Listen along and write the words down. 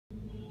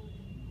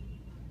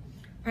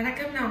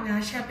வணக்கம், நான் உங்க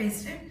ஆஷா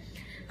பேசுறேன்.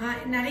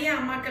 நிறைய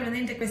அம்மாக்கள்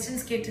வந்து இந்த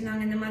क्वेश्चंस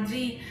கேட்டிருந்தாங்க. இந்த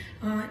மாதிரி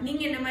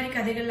நீங்க என்ன மாதிரி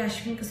கதைகள்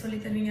அஸ்வினுக்கு சொல்லி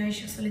தருவீங்க,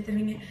 ஆயிஷா சொல்லி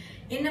தருவீங்க,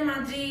 என்ன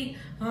மாதிரி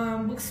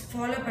புக்ஸ்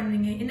ஃபாலோ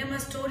பண்ணுவீங்க, என்ன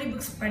மாதிரி ஸ்டோரி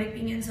புக்ஸ்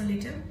படிப்பீங்கன்னு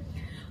சொல்லிட்டு.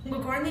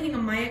 உங்க குழந்தைய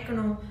நீங்க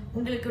மயக்கணும்,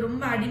 உங்களுக்கு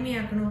ரொம்ப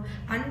அடிமையாக்கணும்,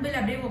 அன்பில்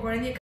அப்படியே உங்க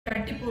குழந்தைய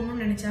கட்டி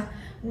போடணும்னு நினைச்சா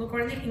உங்க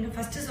குழந்தைக்கு நீங்க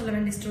ஃபர்ஸ்ட் சொல்ல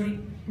வேண்டிய ஸ்டோரி,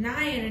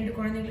 நான் என் 2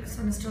 குழந்தைங்களுக்கு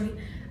சொன்ன ஸ்டோரி,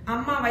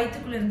 அம்மா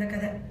வயிற்றுக்குள்ள இருந்த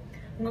கதை.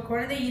 உங்க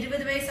குழந்தை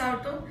 20 வயசு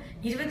ஆகட்டும்,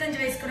 25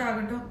 வயசு கூட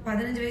ஆகட்டும்,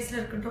 15 வயசுல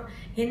இருக்கட்டும்,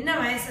 என்ன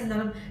வயசு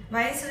இருந்தாலும்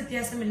வயசு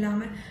வித்தியாசம்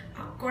இல்லாம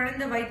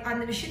குழந்தை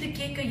அந்த விஷயத்தை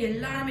கேட்க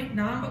எல்லாருமே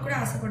நாம கூட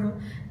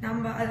ஆசைப்படுவோம்.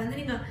 நம்ம அதை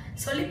வந்து நீங்க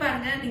சொல்லி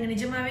பாருங்க, நீங்க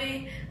நிஜமாவே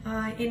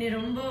என்னை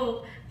ரொம்ப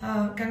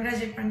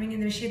கங்க்ராச்சுலேட் பண்ணுவீங்க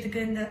இந்த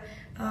விஷயத்துக்கு.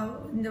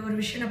 இந்த ஒரு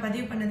விஷயம் நான்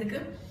பதிவு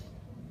பண்ணதுக்கு.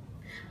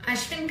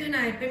 அஸ்வினுக்கு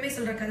நான் எப்பயுமே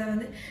சொல்ற கதை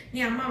வந்து, நீ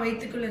அம்மா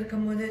வயிற்றுக்குள்ள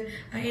இருக்கும் போது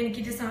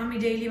என்கிட்ட சாமி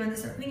டெய்லி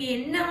வந்து நீங்க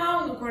என்னவா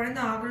உங்க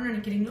குழந்தை ஆகணும்னு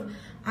நினைக்கிறீங்களோ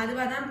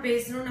அதுவா தான்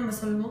பேசணும்னு நம்ம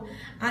சொல்லுவோம்.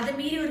 அதை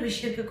மீறி ஒரு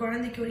விஷயம் இருக்கு,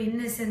 குழந்தைக்கு ஒரு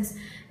இன்னசென்ஸ்.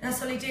 நான்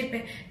சொல்லிட்டே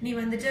இருப்பேன், நீ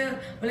வந்துட்டு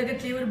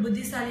உலகத்திலேயே ஒரு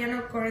புத்திசாலியான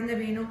குழந்தை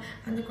வேணும்,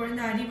 அந்த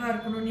குழந்தை அறிவா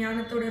இருக்கணும்,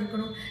 ஞானத்தோடு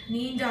இருக்கணும்,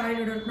 நீண்ட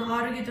ஆயுளோட இருக்கணும்,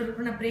 ஆரோக்கியத்தோடு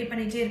இருக்கணும், நான் ப்ரே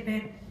பண்ணிட்டே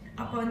இருப்பேன்.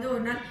 அப்போ வந்து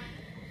ஒரு நாள்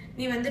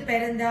நீ வந்து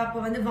பிறந்தா,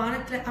 அப்போ வந்து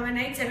வானத்துல அவன்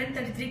நைட்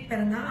 7:33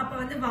 பிறந்தான். அப்போ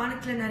வந்து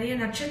வானத்துல நிறைய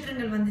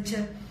நட்சத்திரங்கள்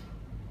வந்துச்சு.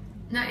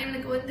 நான்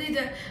எனக்கு வந்து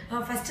இதை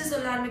ஃபர்ஸ்ட்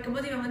சொல்ல ஆரம்பிக்கும்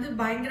போது இவன் வந்து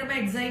பயங்கரமா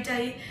எக்ஸைட்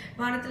ஆகி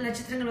வானத்தில்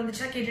நட்சத்திரங்கள்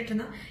வந்துச்சா கேட்டுட்டு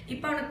இருந்தான்.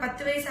 இப்போ அவனுக்கு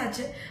 10 வயசு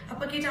ஆச்சு.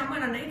 அப்போ கேட்டான், அம்மா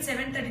நான் நைட்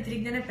 7:33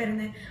 தானே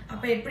பிறந்தேன்,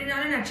 அப்போ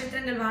எப்படினாலும்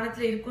நட்சத்திரங்கள்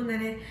வானத்தில் இருக்கும்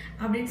தானே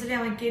அப்படின்னு சொல்லி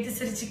அவன் கேட்டு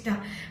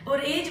சிரிச்சுக்கிட்டான்.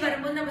 ஒரு ஏஜ்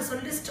வரும்போது நம்ம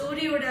சொல்ற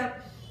ஸ்டோரியோட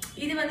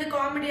இது வந்து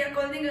காமெடியா,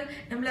 குழந்தைங்க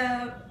நம்மள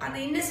அந்த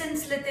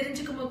இன்னசென்ஸ்ல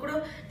தெரிஞ்சுக்கும் போது கூட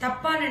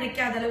தப்பா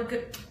நினைக்காத அளவுக்கு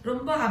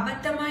ரொம்ப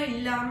அபத்தமா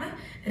இல்லாம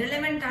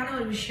ரிலவெண்டான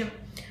ஒரு விஷயம்.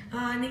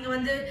 நீங்க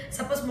வந்து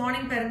சப்போஸ்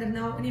மார்னிங்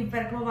பிறந்திருந்தா, நீ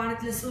பிறக்கும்போது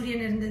வானத்துல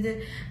சூரியன் இருந்தது,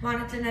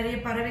 வானத்துல நிறைய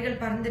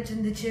பறவைகள் பறந்துட்டு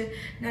இருந்துச்சு,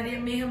 நிறைய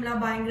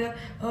மேகம்லாம் பயங்கர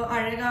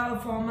அழகா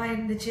ஃபார்மா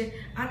இருந்துச்சு,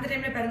 அந்த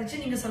டைம்ல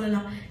பிறந்துச்சு நீங்க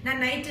சொல்லலாம்.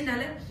 நான்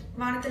நைட்டுனால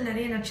வானத்தில்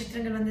நிறைய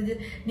நட்சத்திரங்கள் வந்தது,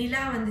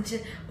 நிலா வந்துச்சு,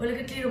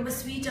 உலகத்திலேயே ரொம்ப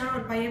ஸ்வீட்டான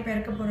ஒரு பையன்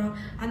பிறக்க போறான்,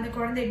 அந்த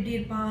குழந்தை எப்படி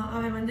இருப்பான்,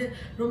 அவன் வந்து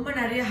ரொம்ப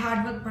நிறைய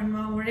ஹார்ட் ஒர்க்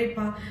பண்ணுவான்,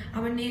 உழைப்பான்,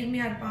 அவன்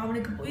நேர்மையா இருப்பான்,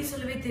 அவனுக்கு போய்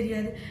சொல்லவே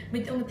தெரியாது,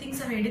 மித்தவங்க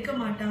திங்ஸ் அவன் எடுக்க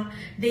மாட்டான்.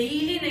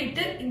 டெய்லி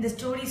நைட்டு இந்த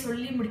ஸ்டோரி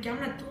சொல்லி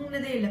முடிக்காம நான்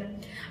தூங்கினதே இல்லை.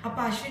 அப்ப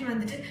அஸ்வின்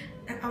வந்துட்டு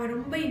அவன்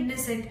ரொம்ப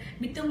இன்னசென்ட்,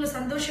 மித்தவங்களை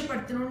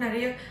சந்தோஷப்படுத்தணும்னு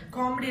நிறைய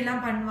காமெடி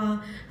எல்லாம் பண்ணுவான்,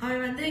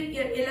 அவன் வந்து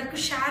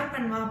எல்லாருக்கும் ஷேர்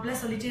பண்ணுவான்,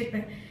 அப்படிலாம் சொல்லிட்டே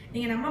இருப்பேன்.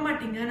 நீங்க நம்ப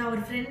மாட்டீங்க, நான்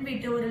ஒரு ஃப்ரெண்ட்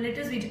வீட்டு, ஒரு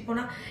ரிலேட்டிவ்ஸ் வீட்டுக்கு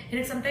போனா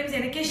எனக்கு சம்டைம்ஸ்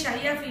எனக்கே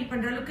ஷையா ஃபீல்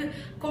பண்ற அளவுக்கு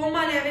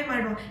கோமாலியாவே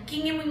மாறிடுவான்.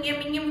 கிங்கி முங்கிய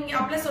மிங்கி முங்கி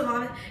அப்படிலாம்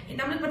சொல்லுவான்.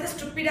 நம்மளுக்கு பார்த்தா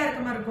ஸ்டூப்பிடா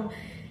இருக்க மாதிரி இருக்கும்.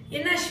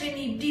 என்ன அஸ்வின்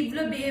நீ இப்படி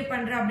இவ்வளவு பிஹேவ்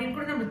பண்ற அப்படின்னு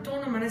கூட நம்மளுக்கு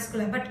தோணும்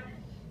மனசுக்குள்ள. பட்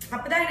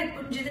அப்பதான் எனக்கு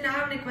புரிஞ்சது, நான்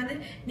அவனுக்கு வந்து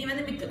நீ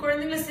வந்து மித்த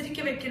குழந்தைங்களை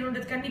சிரிக்க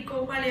வைக்கணுன்றதுக்காண்டி நீ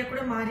கோமாலியா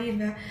கூட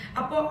மாறிடுவேன்.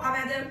 அப்போ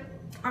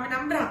அவன்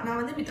நம்புறான், நான்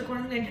வந்து மித்த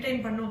குழந்தைங்களை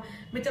என்டர்டெயின் பண்ணும்,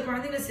 மித்த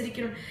குழந்தைங்களை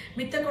சிரிக்கணும்,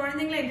 மித்த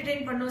குழந்தைங்களை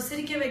என்டர்டெயின் பண்ணும்,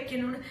 சிரிக்க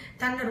வைக்கணும்னு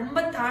தன்னை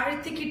ரொம்ப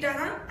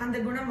தாழ்த்திக்கிட்டாதான் அந்த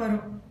குணம்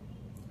வரும்.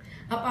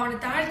 அப்ப அவனை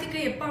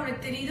தாழ்த்திக்க எப்ப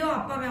அவனுக்கு தெரியுதோ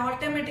அப்ப அவன்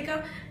ஆட்டோமேட்டிக்கா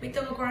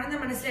மித்தவங்க குழந்தை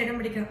மனசுல இடம்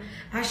பிடிக்கிறான்.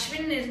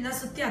 அஸ்வின் இருந்தா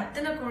சுத்தி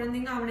அத்தனை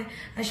குழந்தைங்க அவனை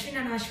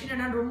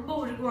அஸ்வினா ரொம்ப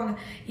உருகுவாங்க.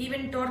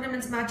 ஈவன்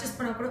டோர்னமெண்ட்ஸ் மேட்சஸ்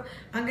பண்ணா கூட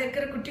அங்க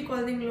இருக்கிற குட்டி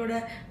குழந்தைங்களோட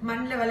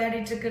மண்ணில்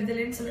விளையாடிட்டு இருக்கிறது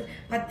இல்லைன்னு சொல்லி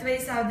 10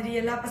 வயசு ஆகுது,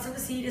 எல்லா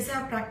பசங்களும் சீரியஸா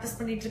பிராக்டிஸ்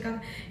பண்ணிட்டு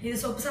இருக்காங்க,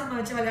 இது சொப்பு சாமா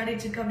வச்சு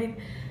விளையாடிட்டு இருக்கு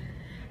அப்படின்னு.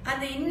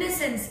 அந்த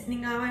இன்னசென்ஸ்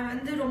நீங்க அவன்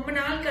வந்து ரொம்ப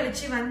நாள்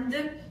கழிச்சு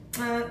வந்து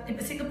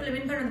இப்ப சிங்கப்பூர்ல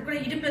வின் பண்ணது கூட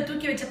இடுப்புல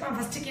தூக்கி வச்சப்ப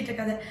ஃபர்ஸ்ட் கேட்ட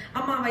கதை,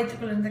 அம்மா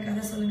வயிற்றுக்குள்ள இருந்த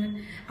கதை சொல்லுங்க.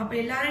 அப்ப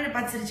எல்லாரும் என்ன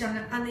பார்த்து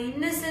சிரிச்சாங்க. அந்த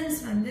இன்னசென்ஸ்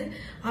வந்து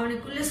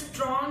அவனுக்குள்ள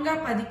ஸ்ட்ராங்கா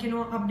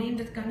பதிக்கணும்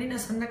அப்படின்றதுக்காண்டி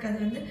நான் சொன்ன கதை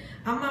வந்து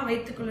அம்மா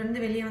வயிற்றுக்குள்ள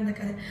இருந்து வெளியே வந்த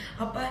கதை.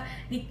 அப்ப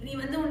நீ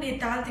வந்து உன்னை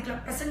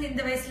தாழ்த்திக்கலாம். பசங்க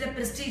இந்த வயசுல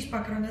பிரஸ்டீஜ்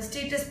பாக்குறாங்க,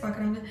 ஸ்டேட்டஸ்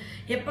பாக்குறாங்க.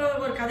 எப்ப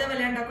ஒரு கதை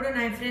விளையாண்டா கூட,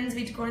 நான் என் ஃப்ரெண்ட்ஸ்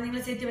வீட்டு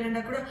குழந்தைங்களை சேர்த்து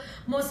விளையாண்டா கூட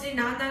மோஸ்ட்லி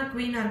நான் தான்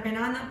குவீனா இருப்பேன்,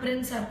 நான் தான்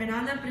பிரின்ஸா இருப்பேன்,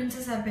 நான் தான்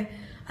பிரின்சஸா இருப்பேன்.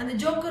 அந்த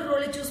ஜோக்கர்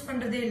ரோலை சூஸ்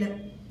பண்றதே இல்லை.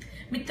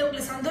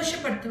 மித்தவங்களை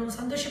சந்தோஷப்படுத்தணும்,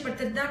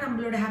 சந்தோஷப்படுத்துறது தான்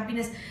நம்மளோட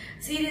ஹாப்பினஸ்.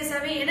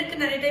 சீரியஸாவே எனக்கு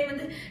நிறைய டைம்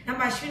வந்து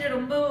நம்ம அஸ்வினை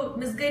ரொம்ப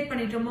மிஸ்கைட்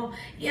பண்ணிட்டோமோ,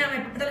 ஏன் அவன்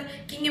எப்ப பார்த்தாலும்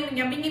கிங்க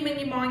மிங்க மிங்கி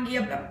மிங்கி வாங்கி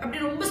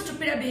அப்படி ரொம்ப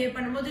ஸ்டூப்பிடா பிஹேவ்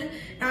பண்ணும்போது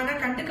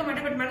நான் கண்டுக்க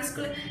மாட்டேன். பட்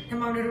மனசுக்குள்ள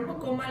நம்ம அவனை ரொம்ப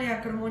கோமாளி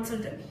ஆக்குறோமோன்னு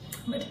சொல்லிட்டு.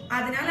 பட்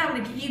அதனால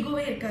அவனுக்கு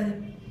ஈகோவே இருக்காது.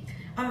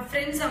 அவன்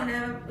ஃப்ரெண்ட்ஸ் அவனை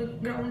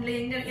கிரவுண்ட்ல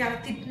எங்க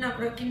யாரும் திட்டினா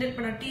கூட, கிண்டல்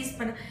பண்ண, டீஸ்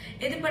பண்ண,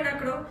 எது பண்ணா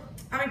கூட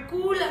அவன்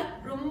கூலா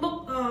ரொம்ப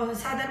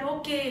சாதாரண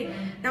ஓகே.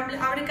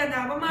 அவனுக்கு அந்த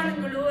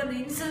அவமானங்களோ அந்த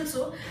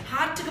இன்சல்ஸோ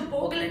ஹார்ட்டுக்கு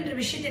போகலன்ற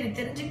விஷயத்தை எனக்கு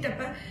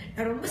தெரிஞ்சுக்கிட்டப்ப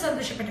நான் ரொம்ப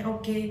சந்தோஷப்பட்டேன்.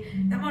 ஓகே,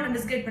 நம்ம அவனை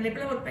மிஸ்கைட் பண்ணல.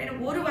 இப்பெல்லாம் ஒரு பையனை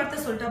ஒரு வார்த்தை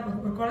சொல்லிட்டா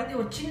போதும், ஒரு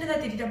குழந்தைய ஒரு சின்னதா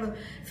திட்டா போதும்,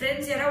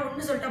 ஃப்ரெண்ட்ஸ் யாராவது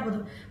ஒண்ணு சொல்லிட்டா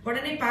போதும்,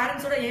 உடனே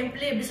பேரண்ட்ஸோட என்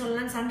பிள்ளை எப்படி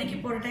சொல்லலாம்னு சண்டைக்கு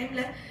போற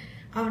டைம்ல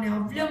அவனை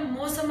அவ்வளவு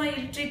மோசமா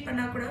இல்ட்ரீட்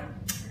பண்ணா கூட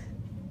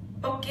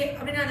ஓகே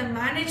அப்படின்னு அதை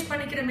மேனேஜ்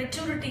பண்ணிக்கிற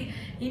மெச்சூரிட்டி,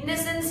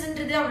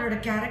 இன்னசென்ஸ்ன்றது அவனோட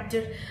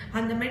கேரக்டர்.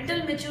 அந்த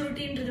மென்டல்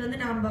மெச்சூரிட்டின்றது வந்து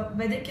நாம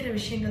விதைக்கிற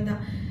விஷயங்கள்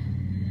தான்.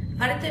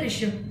 அடுத்த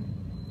விஷயம்,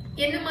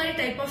 என்ன மாதிரி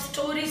டைப் ஆஃப்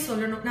ஸ்டோரி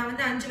சொல்லணும். நான்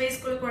வந்து 5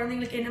 வயசுக்குள்ள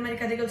குழந்தைங்களுக்கு என்ன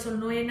மாதிரி கதைகள்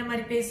சொல்லணும், என்ன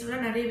மாதிரி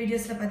பேசணும் நிறைய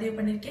வீடியோஸ்ல பதிவு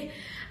பண்ணிருக்கேன்.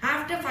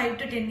 ஆஃப்டர் 5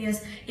 to 10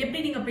 years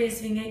எப்படி நீங்க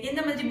பேசுவீங்க,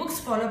 எந்த மாதிரி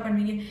புக்ஸ் ஃபாலோ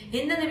பண்ணுவீங்க,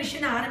 எந்தெந்த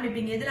விஷயம்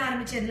ஆரம்பிப்பீங்க, எதுல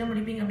ஆரம்பிச்சு எதுல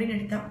முடிப்பீங்க அப்படின்னு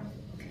எடுத்தா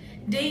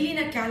டெய்லி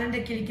நான்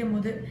கேலண்டர் கிழிக்கும்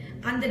போது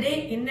அந்த டே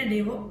என்ன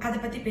டேவோ அதை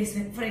பத்தி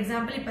பேசுவேன். ஃபார்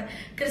எக்ஸாம்பிள் இப்ப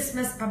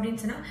கிறிஸ்மஸ்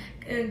அப்படின்னு சொன்னா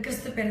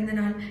கிறிஸ்து பிறந்த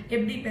நாள்,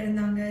 எப்படி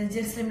பிறந்தாங்க,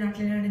 ஜெருசலேம்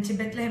நாட்டில் என்ன நடந்துச்சு,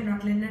 பெத்லஹேம்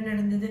நாட்டில் என்ன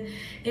நடந்தது,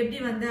 எப்படி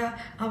வந்து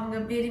அவங்க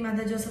பேரி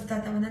மாதா ஜோசப்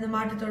தாத்தா வந்து அந்த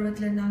மாட்டு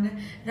தொழுவத்தில் இருந்தாங்க,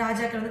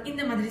 ராஜாக்கள் வந்து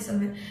இந்த மாதிரி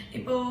சொல்வேன்.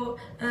 இப்போ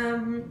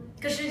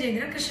கிருஷ்ண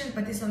ஜெயந்தினா கிருஷ்ணன்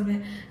பத்தி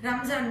சொல்வேன்,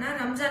 ரம்ஜான்னா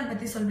ரம்ஜான்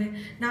பத்தி சொல்வேன்,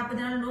 40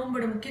 நாள்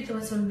நோம்போட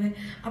முக்கியத்துவம் சொல்வேன்.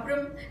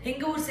 அப்புறம்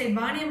எங்க ஊர் சைடு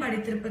வாணியம்பாடி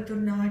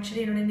திருப்பத்தூர், நான்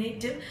ஆக்சுவலி என்னோட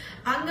நேட்டிவ்,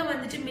 அங்க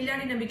வந்துட்டு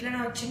மில்லாடி நம்பிக்கையில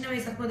நான் சின்ன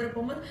வயசு முதல்ல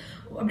போகும்போது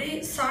அப்படியே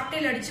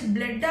சாட்டையில் அடிச்சு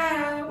பிளட்டா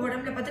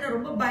உடம்புல பார்த்து நான்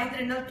ரொம்ப பயந்து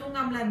 2 நாள்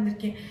தூங்காமலாம்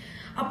இருந்திருக்கேன்.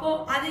 அப்போ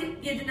அது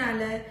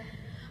எதனால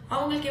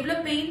அவங்களுக்கு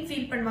எவ்வளவு பெயின்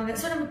ஃபீல் பண்ணுவாங்க.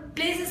 ஸோ நம்ம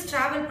பிளேசஸ்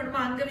டிராவல்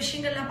பண்ணும்போது அங்க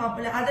விஷயங்கள்லாம்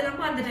பார்ப்பல,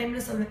 அதெல்லாம அந்த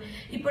டைம்ல சொல்லுவேன்.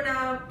 இப்போ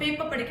நான்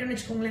பேப்பர் படிக்கிறேன்னு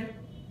வச்சுக்கோங்களேன்,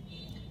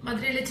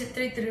 மதுரையில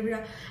சித்திரை திருவிழா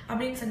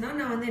அப்படின்னு சொன்னா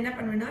நான் வந்து என்ன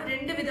பண்ணுவேன்னா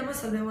 2 விதமா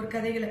சொல்வேன் ஒரு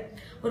கதைகளை.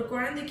 ஒரு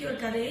குழந்தைக்கு ஒரு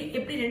கதையை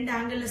எப்படி 2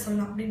 ஆங்கிள்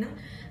சொல்லலாம் அப்படின்னா,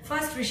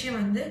 ஃபர்ஸ்ட் விஷயம்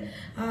வந்து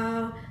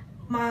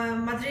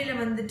மதுரையில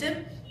வந்துட்டு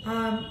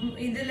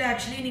இதுல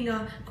ஆக்சுவலி நீங்க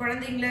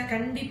குழந்தைங்கள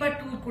கண்டிப்பா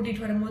டூர்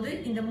கூட்டிட்டு வரும்போது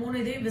இந்த 3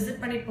 இதையும் விசிட்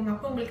பண்ணிட்டு போங்க.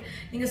 அப்போ உங்களுக்கு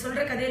நீங்க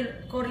சொல்ற கதையை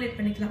கோரிலேட்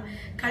பண்ணிக்கலாம்.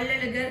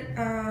 கள்ளழகர்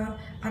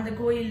அந்த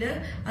கோயில்,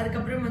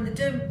 அதுக்கப்புறம்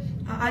வந்துட்டு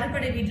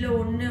அறுபடை வீட்டுல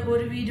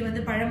ஒரு வீடு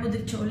வந்து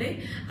பழமுதிர்ச்சோலை,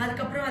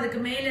 அதுக்கப்புறம்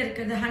அதுக்கு மேல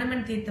இருக்கிறது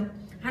ஹனுமன் தீர்த்தம்.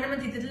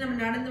 ஹனுமன் தீர்த்தத்துல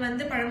நம்ம நடந்து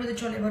வந்து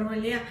பழமுதிர்ச்சோலை வருவோம்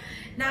இல்லையா.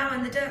 நான்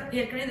வந்துட்டு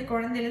ஏற்கனவே இந்த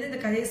குழந்தையில இருந்து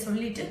இந்த கதையை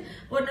சொல்லிட்டு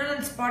ஒரு நாள்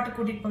அந்த ஸ்பாட்டை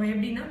கூட்டிட்டு போவேன்.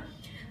 எப்படின்னா,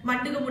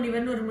 மண்டுக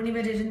முனிவர்னு ஒரு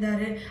முனிவர்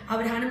இருந்தாரு,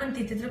 அவர் ஹனுமன்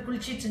தீர்த்தத்துல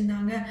குளிச்சிட்டு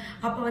இருந்தாங்க.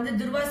 அப்ப வந்து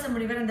துர்வாச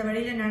முனிவர் அந்த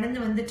வழியில நடந்து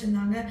வந்துட்டு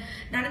இருந்தாங்க.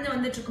 நடந்து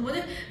வந்துட்டு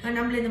இருக்கும்போது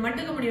நம்மள இந்த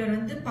மண்டுக முனிவர்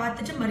வந்து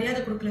பார்த்துட்டு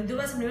மரியாதை கொடுக்கல.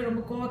 துர்வாச முனிவர்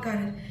ரொம்ப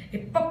கோவக்காரர்,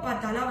 எப்ப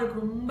பார்த்தாலும்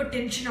அவருக்கு ரொம்ப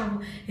டென்ஷன்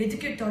ஆகும்,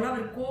 எதுக்கு எடுத்தாலும்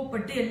அவர்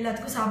கோவப்பட்டு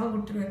எல்லாத்துக்கும் சாபம்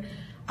கொடுத்துருவார்.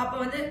 அப்ப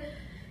வந்து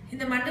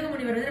இந்த மண்டுக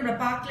முனிவர் வந்து நம்மளை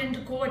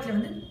பார்க்கலன்ற கோவத்துல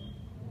வந்து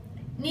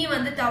நீ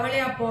வந்து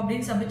தவளையா போ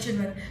அப்படின்னு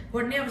சபிச்சிடுவார்.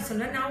 உடனே அவர்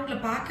சொல்வார், நான் உங்களை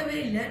பார்க்கவே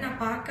இல்லை, நான்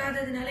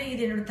பார்க்காததுனால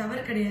இது என்னோட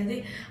தவறு கிடையாது,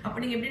 அப்ப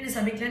நீங்க எப்படி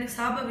சபிக்கலாம், எனக்கு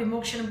சாப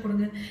விமோக்ஷனம்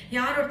கொடுங்க.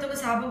 யார் ஒருத்தவங்க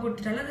சாபம்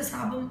கொடுத்துட்டாலும் அந்த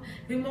சாபம்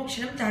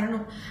விமோக்ஷனம்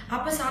தரணும்.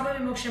 அப்ப சாப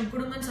விமோக்ஷனம்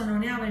கொடுங்கன்னு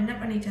சொன்னோடனே அவர் என்ன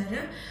பண்ணிட்டாரு,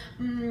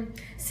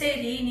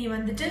 சரி நீ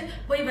வந்துட்டு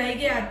போய்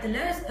வைகை ஆத்துல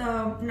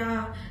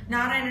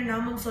நாராயண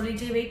நாமம்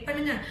சொல்லிட்டே வெயிட்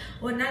பண்ணுங்க,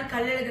 ஒரு நாள்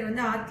கள்ளழகர்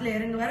வந்து ஆத்துல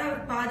இறங்குவார்,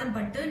 அவர் பாதம்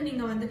பட்டு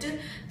நீங்க வந்துட்டு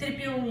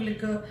திருப்பியும்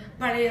உங்களுக்கு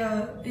பழைய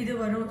இது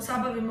வரும்,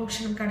 சாப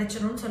விமோக்ஷனம்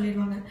கிடைச்சிடும்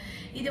சொல்லிடுவாங்க.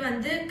 இது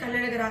வந்து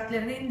கள்ளழகர் ஆத்துல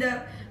இருந்து இந்த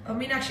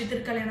மீனாட்சி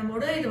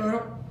திருக்கல்யாணமோட இது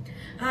வரும்.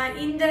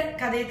 இந்த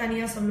கதையை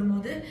தனியா சொல்லும்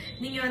போது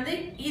நீங்க வந்து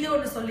இது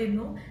ஒண்ணு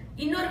சொல்லிடணும்.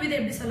 இன்னொரு விதம்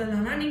எப்படி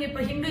சொல்லலாம்னா, நீங்க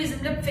இப்ப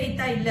ஹிந்துயிசம்ல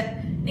ஃபெய்த்தா இல்ல,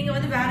 நீங்க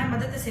வந்து வேற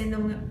மதத்தை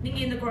சேர்ந்தவங்க,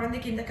 நீங்க இந்த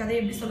குழந்தைக்கு இந்த கதையை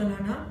எப்படி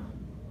சொல்லலாம்னா,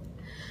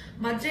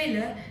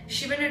 மதுரையில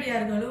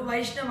சிவனடியார்களும்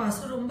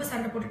வைஷ்ணவாசும் ரொம்ப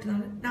சண்டை போட்டுட்டு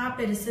இருந்தாங்க. நான்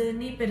பெருசு,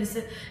 நீ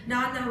பெருசு,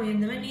 நான் தான்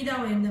உயர்ந்தவன், நீ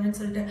தான் உயர்ந்தவன்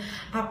சொல்லிட்டு.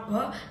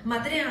 அப்போ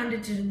மதுரை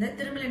ஆண்டுட்டு இருந்த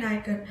திருமலை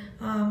நாயக்கர்,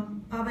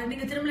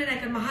 நீங்க திருமலை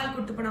நாயக்கர் மஹால்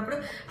கூட்டு போனா கூட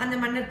அந்த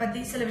மன்னர்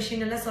பத்தி சில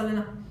விஷயங்கள்லாம்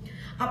சொல்லலாம்.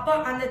 அப்போ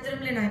அந்த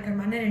திருமலை நாயக்கர்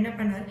மன்னர் என்ன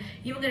பண்ணார்,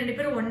 இவங்க 2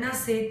 பேரும் ஒன்னா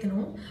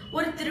சேர்த்தணும்,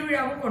 ஒரு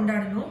திருவிழாவும்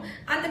கொண்டாடணும்,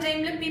 அந்த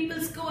டைம்ல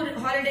பீப்புள்ஸ்க்கு ஒரு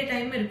ஹாலிடே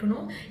டைம்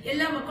இருக்கணும்,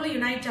 எல்லா மக்களும்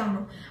யுனைட்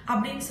ஆகணும்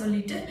அப்படின்னு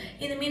சொல்லிட்டு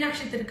இந்த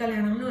மீனாட்சி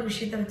திருக்கல்யாணம்னு ஒரு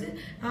விஷயத்த வந்து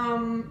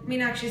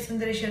மீனாட்சி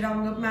சுந்தரேஸ்வர்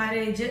அவங்க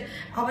மேரேஜ்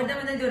அவர்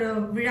தான் வந்து இது ஒரு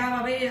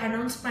விழாவாவே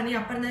அனௌன்ஸ் பண்ணி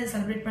அப்புறம் தான்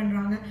செலிப்ரேட்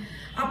பண்றாங்க.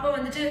 அப்போ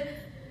வந்துட்டு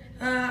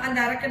அந்த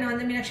அரக்கனை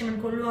வந்து மீனாட்சி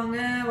அம்மன் கொல்லுவாங்க.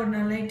 ஒரு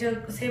நாள் நைட்டு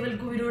சேவல்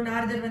கூவிடும்,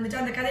 நாரதர் வந்துட்டு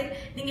அந்த கதை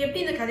நீங்க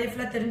எப்படி இந்த கதையை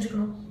ஃபுல்லா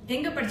தெரிஞ்சுக்கணும்,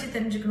 எங்க படிச்சு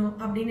தெரிஞ்சுக்கணும்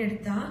அப்படின்னு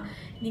எடுத்தா,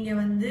 நீங்க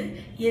வந்து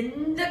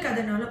எந்த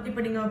கதைனாலும்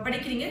இப்ப நீங்க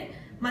படிக்கிறீங்க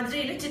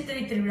மதுரையில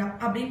சித்திரை திருவிழா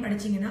அப்படின்னு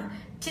படிச்சீங்கன்னா,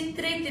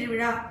 சித்திரை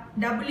திருவிழா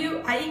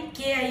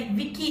WIKI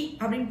விக்கி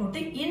அப்படின்னு போட்டு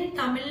இன்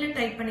தமிழ்னு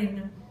டைப்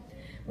பண்ணிருங்க.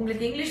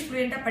 உங்களுக்கு இங்கிலீஷ்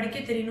ஃப்ளூயண்டா படிக்க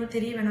தெரியணும்,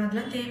 தெரிய வேணாம்,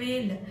 அதெல்லாம் தேவையே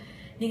இல்லை.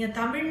 நீங்க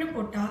தமிழ்னு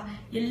போட்டா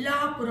எல்லா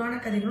புராண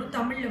கதைகளும்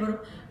தமிழ்ல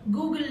வரும்.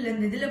 கூகுள்ல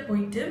இந்த இதுல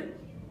போயிட்டு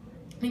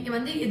நீங்க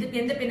வந்து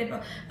எந்த பெண்ணை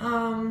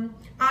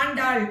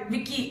ஆண்டாள்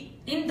விக்கி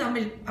இன்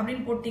தமிழ்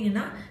அப்படின்னு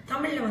போட்டீங்கன்னா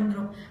தமிழ்ல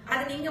வந்துடும்.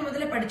 அதை நீங்க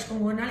முதல்ல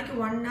படிச்சுக்கோங்க. ஒரு நாளைக்கு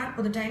 1 hour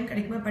பொது டைம்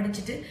கிடைக்குமா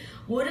படிச்சுட்டு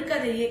ஒரு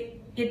கதையே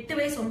 8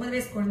 வயசு 9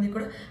 வயசு குழந்தை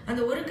கூட அந்த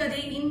ஒரு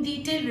கதையை இன்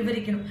டீட்டெயில்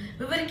விவரிக்கணும்.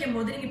 விவரிக்கும்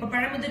போது நீங்க இப்ப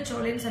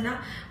பழமுதிர்ச்சோலைன்னு சொன்னா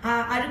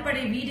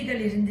அறுபடை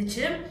வீடுகள்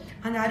இருந்துச்சு.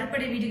 அந்த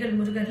அறுபடை வீடுகள்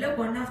முருகர்ல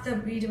ஒன் ஆஃப் த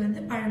வீடு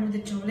வந்து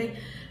பழமுதிர்ச்சோலை.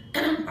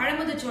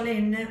 பழமுதிர்ச்சோலை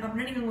என்ன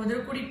அப்படின்னா, நீங்க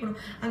முதல்ல கூட்டிட்டு போகணும்.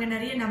 அங்க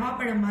நிறைய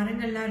நவாப்பழ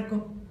மரங்கள்லாம்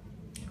இருக்கும்,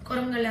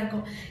 குரங்கள்லாம்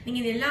இருக்கும். நீங்க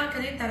இது எல்லா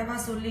கதையும் தரவா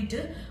சொல்லிட்டு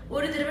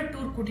ஒரு தடவை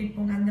டூர் கூட்டிட்டு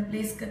போங்க அந்த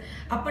பிளேஸ்க்கு.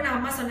 அப்ப நான்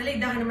அம்மா சொன்னால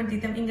இதான் ஹனுமன்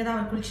தீர்த்தம், இங்கதான்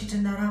அவர் குளிச்சிட்டு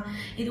இருந்தாரா,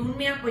 இது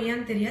உண்மையா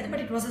பொய்யான்னு தெரியாது,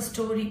 but it was a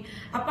story.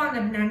 அப்ப அங்க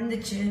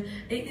நடந்துச்சு.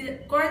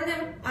 குழந்தை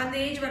அந்த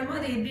ஏஜ் வரும்போது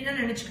அதை எப்படின்னா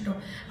நினைச்சுக்கிட்டோம்.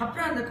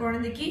 அப்புறம் அந்த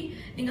குழந்தைக்கு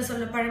நீங்க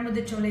சொல்ல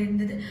பழமுதிர்ச்சோலை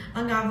இருந்தது,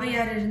 அங்க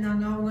ஔவையார்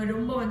இருந்தாங்க, அவங்க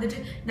ரொம்ப வந்துட்டு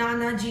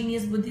நான் தான்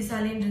ஜீனியஸ்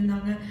புத்திசாலின்னு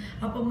இருந்தாங்க.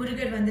 அப்போ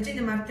முருகர் வந்துட்டு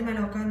இந்த மரத்து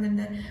மேல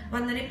உட்காந்துருந்தார்.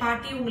 வந்தோடனே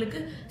பாட்டி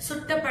உங்களுக்கு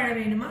சுட்ட பழம்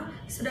வேணுமா,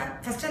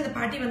 ஃபர்ஸ்ட் அந்த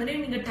பாட்டி வந்தோடனே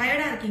நீங்க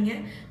டயர்டா இருக்கீங்க,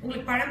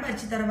 உங்களுக்கு பழம்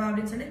பறிச்சு தரவா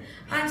அப்படின்னு சொல்லி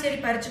சரி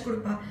பறிச்சு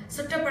கொடுப்பா.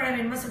 சுட்ட பழம்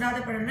வேணுமா சுடாத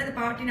பழம்னு அந்த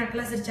பாட்டி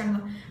நக்கலா சிரிச்சாங்க.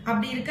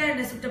 அப்படி இருக்கா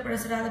என்ன சுட்ட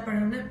பழம் சுடாத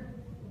பழம்னு.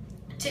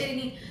 சரி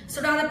நீ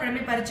சுடாத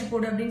பழமே பறிச்சு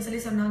போடு அப்படின்னு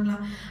சொல்லி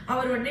சொன்னாங்களாம்.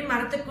 அவர் உடனே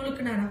மரத்தை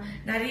குலுக்குனாராம்.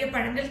 நிறைய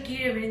பழங்கள்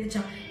கீழே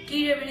விழுந்துச்சான்.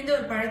 கீழே விழுந்து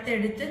ஒரு பழத்தை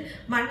எடுத்து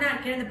மண்ணா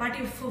இருக்கேன் அந்த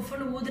பாட்டி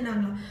உஃப்னு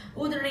ஊதுனாங்களாம்.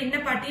 ஊதுனா என்ன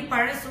பாட்டி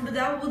பழம்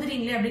சுடுதா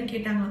ஊதுறீங்களே அப்படின்னு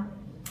கேட்டாங்களாம்.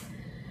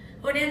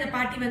 உடனே அந்த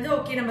பாட்டி வந்து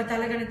ஓகே நம்ம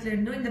தலகணத்துல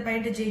இருந்தோம் இந்த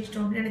பையன்ட்ட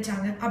ஜெயிச்சிட்டோம்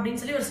நினைச்சாங்க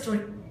அப்படின்னு சொல்லி ஒரு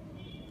ஸ்டோரி.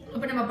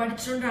 அப்ப நம்ம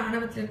படிச்சோன்ற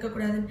ஆணவத்தில்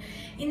இருக்கக்கூடாது.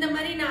 இந்த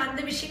மாதிரி நான்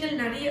அந்த விஷயங்கள்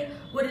நிறைய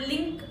ஒரு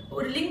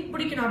லிங்க்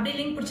பிடிக்கணும். அப்படியே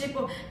லிங்க் பிடிச்சி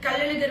இப்போ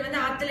கள்ளழகர் வந்து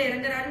ஆத்துல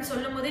இறங்குறாருன்னு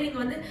சொல்லும் போதே நீங்க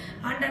வந்து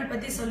ஆண்டாள்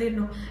பத்தி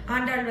சொல்லிடணும்.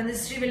 ஆண்டாள் வந்து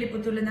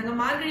ஸ்ரீவில்லிபுத்தூர்ல இருந்தாங்க.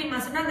 மார்கழி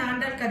மாசம்னா அந்த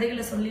ஆண்டாள்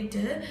கதைகளை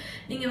சொல்லிட்டு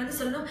நீங்க வந்து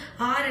சொல்லணும்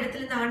 6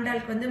 இடத்துல இருந்து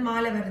ஆண்டாளுக்கு வந்து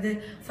மாலை வருது.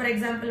 ஃபார்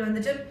எக்ஸாம்பிள்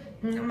வந்துட்டு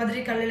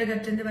மதுரை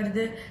கள்ளழகத்துல இருந்து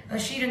வருது,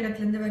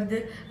 ஸ்ரீரங்கத்துல இருந்து வருது,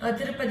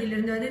 திருப்பதியில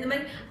இருந்து வருது. இந்த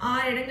மாதிரி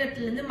 6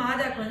 இடங்கள்ல இருந்து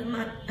மாதாக்கு வந்து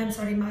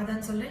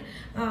மாதான்னு சொல்றேன்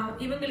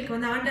இவங்களுக்கு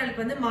வந்து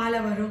ஆண்டாளுக்கு வந்து மாலை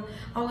வரும்.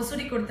 அவங்க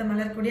சுடி கொடுத்த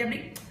மலர் கொடி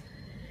அப்படி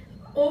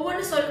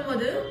ஒவ்வொன்னு சொல்லும்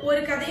போது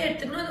ஒரு கதையை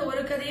எடுத்துக்கணும். அந்த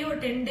ஒரு கதையை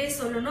ஒரு 10 days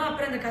சொல்லணும்.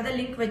 அப்புறம் அந்த கதை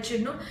லிங்க்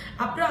வச்சிடணும்.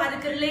 அப்புறம்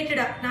அதுக்கு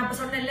ரிலேட்டடா நான் இப்ப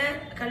சொன்னேன்ல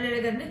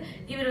கள்ளழகர்னு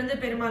இவர்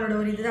வந்து பெருமாளோட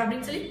ஒரு இதுதான்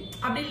அப்படின்னு சொல்லி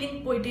அப்படி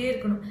லிங்க் போயிட்டே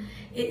இருக்கணும்.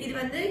 இது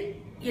வந்து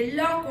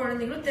எல்லா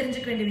குழந்தைங்களும்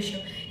தெரிஞ்சுக்க வேண்டிய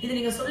விஷயம். இது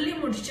நீங்க சொல்லி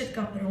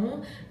முடிச்சதுக்கு அப்புறம்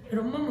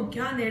ரொம்ப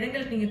முக்கியம் அந்த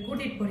இடங்களுக்கு நீங்க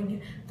கூட்டிட்டு போறீங்க.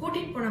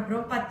 கூட்டிட்டு போன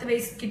அப்புறம் 10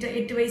 வயசு கிட்ட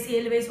 8 வயசு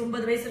 7 வயசு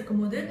 9 வயசு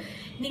இருக்கும்போது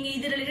நீங்க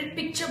இது ரிலேட்டட்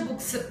பிக்சர்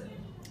புக்ஸ்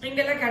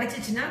எங்கெல்லாம்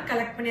கிடைச்சிச்சுன்னா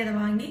கலெக்ட் பண்ணி அதை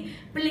வாங்கி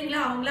பிள்ளைங்கள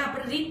அவங்கள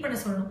அப்புறம் ரீட் பண்ண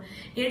சொல்லணும்.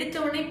 எடுத்த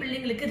உடனே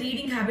பிள்ளைங்களுக்கு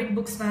ரீடிங் ஹேபிட்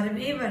புக்ஸ்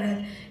வரவே வராது.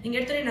 நீங்க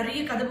எடுத்த உடனே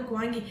நிறைய கதை புக்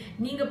வாங்கி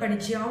நீங்க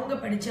படிச்சு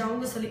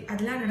அவங்க சொல்லி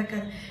அதெல்லாம்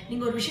நடக்காது.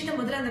 நீங்க ஒரு விஷயத்த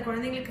முதல்ல அந்த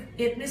குழந்தைங்களுக்கு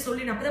ஏற்கனவே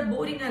சொல்லி அப்பதான்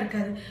போரிங்கா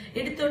இருக்காது.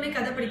 எடுத்த உடனே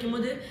கதை படிக்கும்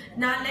போது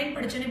 4 லைன்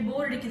படிச்சோடனே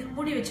போர் அடிக்குதுன்னு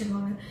மூடி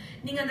வச்சிருவாங்க.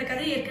 நீங்க அந்த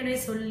கதையை ஏற்கனவே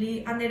சொல்லி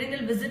அந்த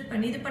இடங்கள் விசிட்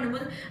பண்ணி இது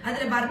பண்ணும்போது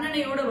அதுல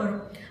வர்ணனையோட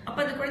வரும். அப்ப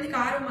அந்த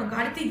குழந்தைக்கு ஆர்வமா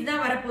இருக்கும். அடுத்து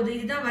இதுதான்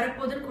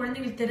வரப்போகுதுன்னு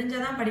குழந்தைங்களுக்கு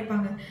தெரிஞ்சாதான்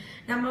படிப்பாங்க.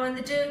 நம்ம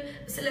வந்துட்டு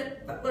சில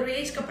ஒரு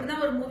ஏஜ்க்கு அப்புறம்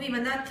தான் ஒரு மூவி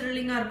வந்தா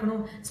த்ரில்லிங்கா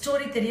இருக்கணும்,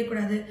 ஸ்டோரி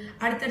தெரியக்கூடாது,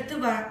 அடுத்தடுத்து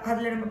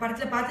அதுல நம்ம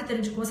படத்துல பார்த்து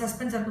தெரிஞ்சுக்குவோம்,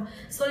 சஸ்பென்ஸா இருக்கும்,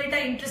 சொல்லிட்டா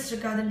இன்ட்ரெஸ்ட்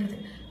இருக்காதுன்றது.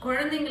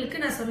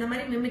 குழந்தைங்களுக்கு நான் சொன்ன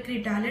மாதிரி மிமிக்ரி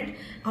டேலண்ட்,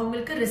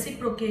 அவங்களுக்கு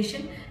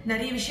ரெசிப்ரோகேஷன்,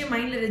 நிறைய விஷயம்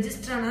மைண்ட்ல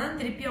ரெஜிஸ்டர் ஆனாதான்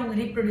திருப்பி அவங்க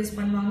ரீப்ரொடியூஸ்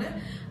பண்ணுவாங்க.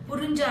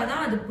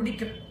 புரிஞ்சாதான் அது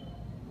பிடிக்கும்.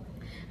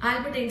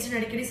 ஆல்பர்ட் ஐன்ஸ்டைன்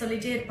அடிக்கடி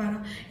சொல்லிட்டே இருப்பாரு,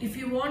 if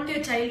you want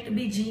your child to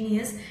be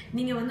genius,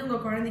 நீங்க வந்து உங்க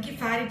குழந்தைக்கு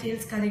ஃபேரி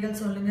டேல்ஸ் கதைகள்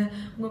சொல்லுங்க.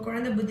 உங்க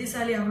குழந்தை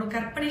புத்திசாலி ஆகணும்,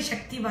 கற்பனை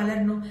சக்தி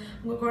வளரணும்,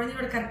 உங்க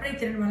குழந்தையோட கற்பனை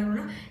திறன்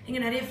வளரணும்னா நீங்க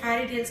நிறைய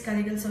ஃபேரி டேல்ஸ்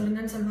கதைகள்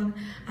சொல்லுங்கன்னு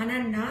சொல்லுவாங்க. ஆனா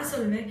நான்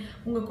சொல்வேன்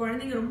உங்க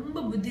குழந்தைங்க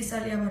ரொம்ப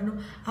புத்திசாலியா வரணும்,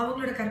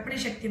 அவங்களோட கற்பனை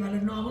சக்தி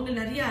வளரணும், அவங்க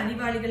நிறைய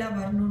அறிவாளிகளா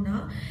வரணும்னா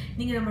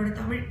நீங்க நம்மளோட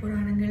தமிழ்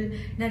புராணங்கள்,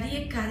 நிறைய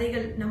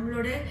கதைகள்,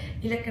 நம்மளோட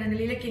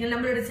இலக்கியங்கள்,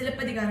 நம்மளோட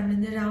சிலப்பதிகாரம்ல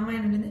இருந்து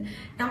ராமாயணம்ல இருந்து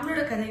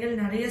நம்மளோட கதைகள்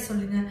நிறைய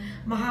சொல்லுங்க,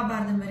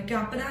 மகாபாரதம்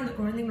வரைக்கும். அப்பதான் அந்த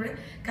குழந்தைங்களோட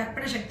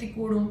கற்பனை சக்தி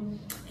கூடும்.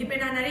 இப்ப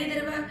நான் நிறைய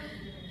தடவை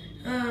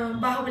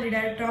பாகுபலி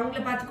டைரக்டர் அவங்கள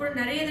பார்த்து கூட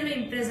நிறைய தடவை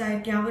இம்ப்ரெஸ்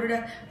ஆயிருக்கேன். அவரோட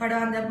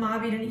படம் அந்த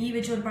மாவீரன்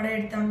வச்சு ஒரு படம்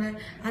எடுத்தாங்க,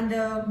 அந்த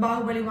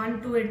பாகுபலி 1,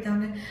 2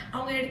 எடுத்தாங்க.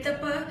 அவங்க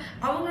எடுத்தப்ப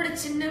அவங்களோட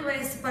சின்ன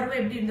வயசு பருவம்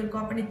எப்படி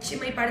இருந்திருக்கும். அப்ப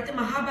நிச்சயமா இப்ப அடுத்து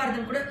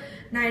மகாபாரதம் கூட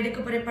நான் எடுக்க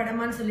போறேன்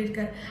படமான்னு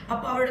சொல்லியிருக்காரு.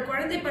 அப்ப அவரோட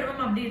குழந்தை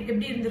பருவம் அப்படி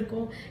எப்படி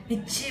இருந்திருக்கும்.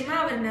 நிச்சயமா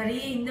அவர்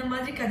நிறைய இந்த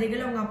மாதிரி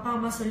கதைகள் அவங்க அப்பா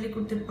அம்மா சொல்லி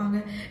கொடுத்துருப்பாங்க,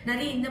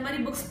 நிறைய இந்த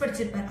மாதிரி புக்ஸ்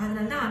படிச்சிருப்பாரு.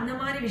 அதனாலதான் அந்த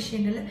மாதிரி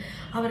விஷயங்கள்ல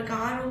அவருக்கு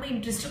ஆர்வமும்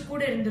இன்ட்ரெஸ்டும்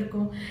கூட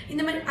இருந்திருக்கும்.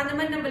 இந்த மாதிரி அந்த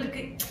மாதிரி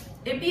நம்மளுக்கு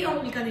எப்படி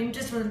அவங்களுக்கு அந்த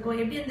இன்ட்ரெஸ்ட் வந்திருக்கும்,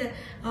 எப்படி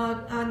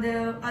அந்த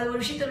அது ஒரு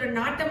விஷயத்தோட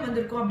நாட்டம்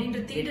வந்திருக்கும்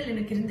அப்படின்ற தேடல்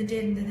எனக்கு இருந்துட்டே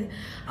இருந்தது.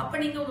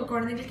 அப்ப நீங்க உங்க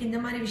குழந்தைங்களுக்கு இந்த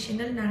மாதிரி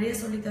விஷயங்கள் நிறைய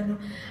சொல்லி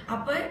தரணும்.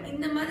 அப்ப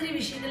இந்த மாதிரி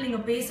விஷயங்கள்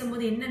நீங்க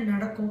பேசும்போது என்ன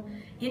நடக்கும்,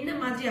 என்ன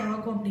மாதிரி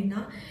ஆகும்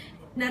அப்படின்னா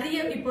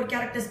நிறைய இப்போ ஒரு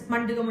கேரக்டர்ஸ்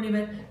மண்டுக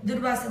முனிவர்,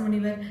 துர்வாச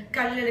முனிவர்,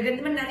 கள்ளழகர்,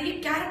 இந்த மாதிரி நிறைய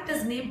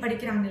கேரக்டர்ஸ் நேம்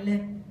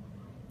படிக்கிறாங்கல்ல,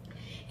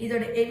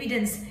 இதோட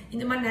எவிடன்ஸ்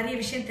இந்த மாதிரி நிறைய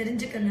விஷயம்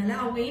தெரிஞ்சுக்கிறதுனால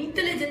அவங்க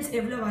இன்டெலிஜென்ஸ்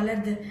எவ்வளவு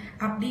வளருது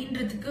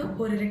அப்படின்றதுக்கு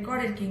ஒரு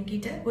ரெக்கார்ட் இருக்கு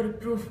என்கிட்ட, ஒரு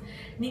ப்ரூஃப்.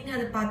 நீங்க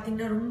அதை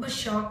பார்த்தீங்கன்னா ரொம்ப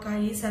ஷாக்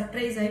ஆகி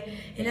சர்ப்ரைஸ் ஆகி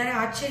எல்லாரும்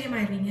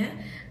ஆச்சரியமாயிருவீங்க.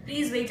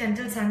 Please wait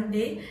until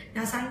Sunday.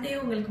 நான் சண்டே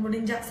உங்களுக்கு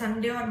முடிஞ்சா,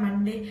 சண்டே ஆர்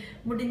மண்டே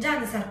முடிஞ்சா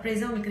அந்த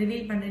சர்ப்ரைஸை உங்களுக்கு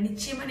ரிவீல் பண்றேன்.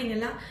 நிச்சயமா நீங்க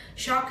எல்லாம்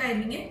ஷாக்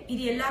ஆயிருவீங்க.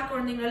 இது எல்லா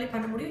குழந்தைங்களாலையும்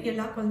பண்ண முடியும்,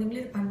 எல்லா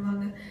குழந்தைங்களும் இது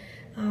பண்ணுவாங்க.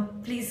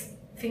 Please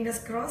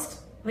fingers crossed,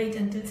 wait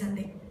until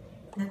Sunday.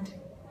 நன்றி.